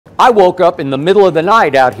I woke up in the middle of the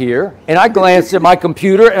night out here, and I glanced at my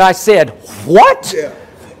computer, and I said, what? Yeah.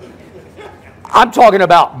 I'm talking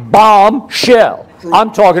about bombshell.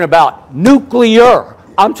 I'm talking about nuclear.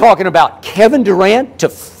 I'm talking about Kevin Durant to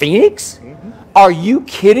Phoenix? Are you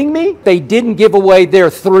kidding me? They didn't give away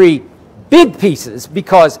their 3 big pieces,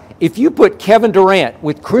 because if you put Kevin Durant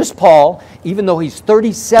with Chris Paul, even though he's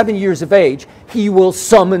 37 years of age, he will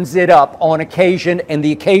summons it up on occasion, and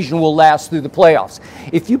the occasion will last through the playoffs.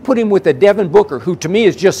 If you put him with a Devin Booker, who to me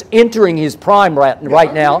is just entering his prime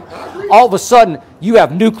right now, all of a sudden you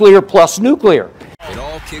have nuclear plus nuclear. It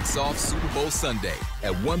all kicks off Super Bowl Sunday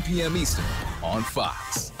at 1 p.m. Eastern on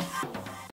Fox.